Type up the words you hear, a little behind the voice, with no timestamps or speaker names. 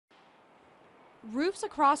Roofs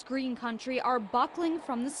across green country are buckling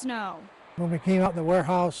from the snow. When we came out in the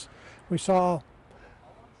warehouse, we saw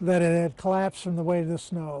that it had collapsed from the weight of the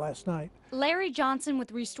snow last night. Larry Johnson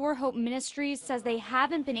with Restore Hope Ministries says they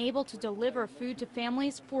haven't been able to deliver food to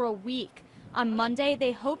families for a week. On Monday,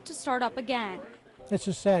 they hope to start up again. It's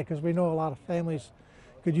just sad because we know a lot of families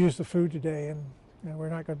could use the food today, and we're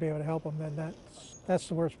not going to be able to help them, and that's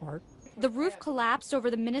the worst part. The roof collapsed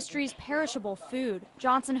over the ministry's perishable food.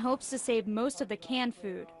 Johnson hopes to save most of the canned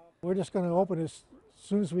food. We're just going to open as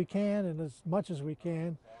soon as we can and as much as we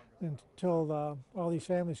can until all these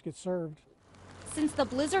families get served. Since the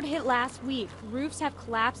blizzard hit last week, roofs have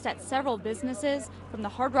collapsed at several businesses, from the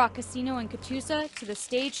Hard Rock Casino in Tulsa to the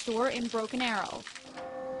Stage Store in Broken Arrow.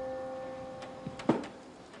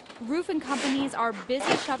 Roofing companies are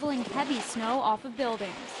busy shoveling heavy snow off of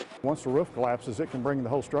buildings. Once the roof collapses, it can bring the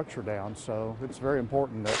whole structure down, so it's very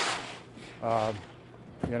important that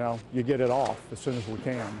you get it off as soon as we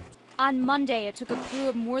can. On Monday, it took a crew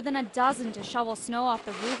of more than a dozen to shovel snow off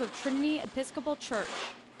the roof of Trinity Episcopal Church.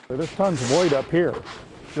 There's tons of weight up here,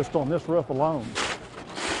 just on this roof alone.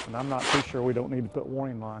 And I'm not too sure we don't need to put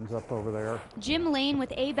warning lines up over there. Jim Lane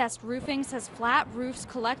with A-Best Roofing says flat roofs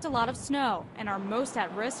collect a lot of snow and are most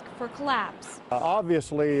at risk for collapse.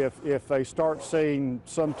 Obviously, if they start seeing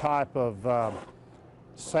some type of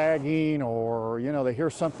sagging, or they hear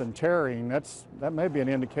something tearing, that may be an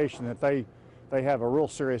indication that they have a real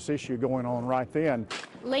serious issue going on right then.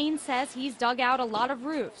 Lane says he's dug out a lot of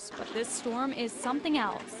roofs, but this storm is something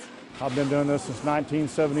else. I've been doing this since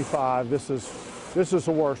 1975. This is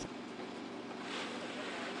the worst.